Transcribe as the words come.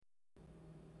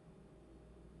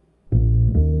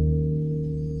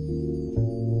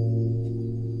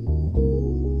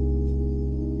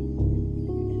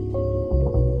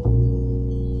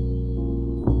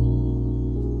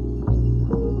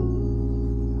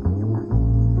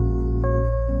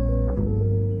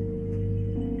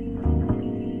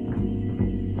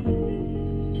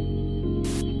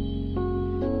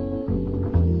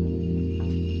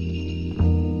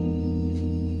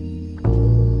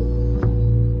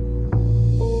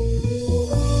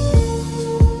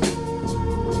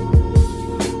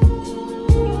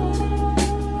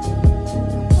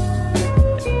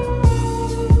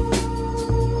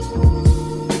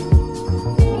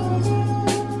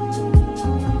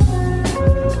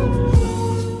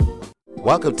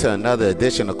Welcome to another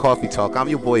edition of Coffee Talk. I'm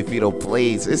your boy Vito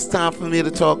Blaze. It's time for me to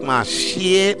talk my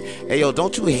shit. Hey yo,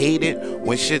 don't you hate it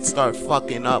when shit start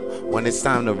fucking up when it's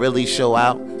time to really show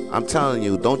out? I'm telling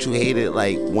you, don't you hate it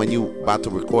like when you about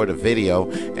to record a video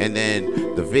and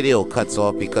then the video cuts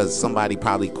off because somebody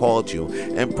probably called you,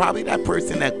 and probably that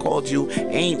person that called you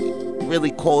ain't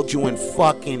really called you in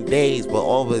fucking days, but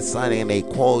all of a sudden they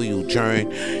call you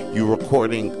during you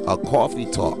recording a coffee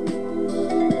talk.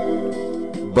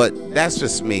 But that's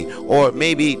just me. Or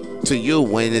maybe to you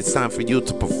when it's time for you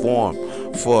to perform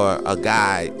for a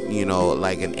guy, you know,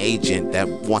 like an agent that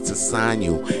wants to sign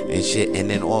you and shit, and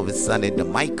then all of a sudden the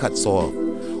mic cuts off.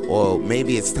 Or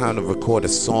maybe it's time to record a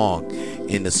song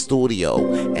in the studio,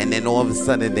 and then all of a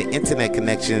sudden the internet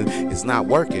connection is not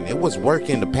working. It was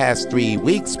working the past 3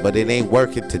 weeks, but it ain't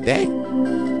working today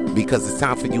because it's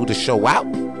time for you to show out.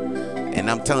 And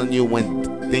I'm telling you, when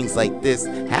things like this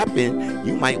happen,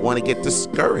 you might want to get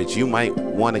discouraged. You might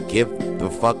want to give the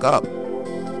fuck up.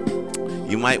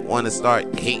 You might want to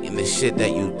start hating the shit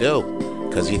that you do,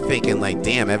 because you're thinking like,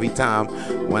 damn, every time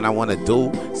when I want to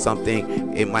do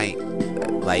something, it might,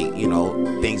 like, you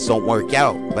know, things don't work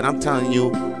out. But I'm telling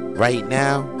you right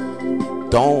now,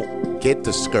 don't get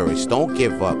discouraged. Don't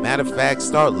give up. Matter of fact,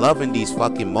 start loving these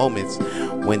fucking moments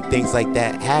when things like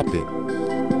that happen.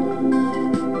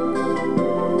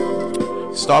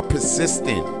 Start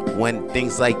persisting when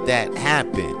things like that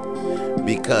happen,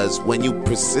 because when you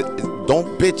persist,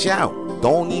 don't bitch out.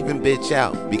 Don't even bitch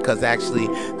out, because actually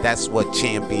that's what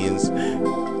champions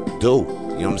do. You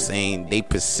know what I'm saying? They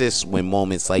persist when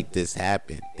moments like this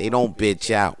happen. They don't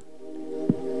bitch out.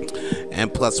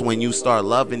 And plus, when you start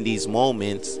loving these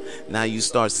moments, now you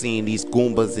start seeing these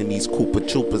Goombas and these Koopa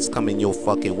Troopas coming your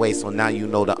fucking way. So now you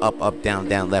know the up, up, down,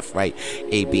 down, left, right,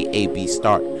 A, B,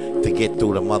 start to get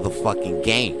through the motherfucking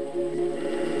game.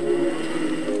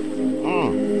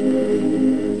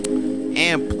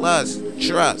 And plus,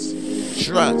 trust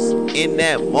in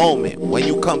that moment. When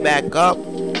you come back up,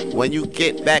 when you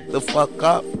get back the fuck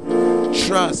up,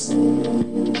 trust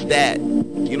that,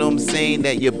 you know what I'm saying,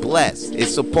 that you're blessed.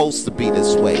 It's supposed to be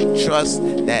this way. Trust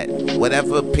that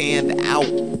whatever panned out,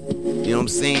 you know what I'm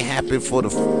saying, happened for the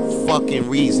fucking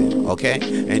reason, okay?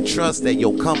 And trust that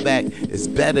your comeback is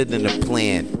better than the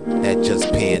plan that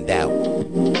just panned out.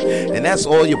 And that's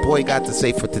all your boy got to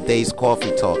say for today's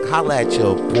Coffee Talk. Holla at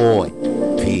your boy.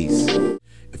 Peace.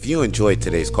 If you enjoyed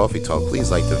today's Coffee Talk, please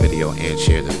like the video and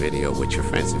share the video with your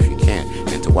friends if you can.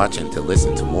 And to watch and to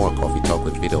listen to more Coffee Talk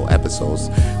with Video episodes,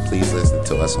 please listen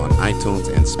to us on iTunes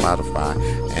and Spotify,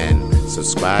 and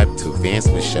subscribe to Vance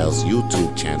Michelle's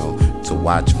YouTube channel to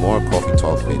watch more Coffee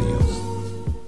Talk videos.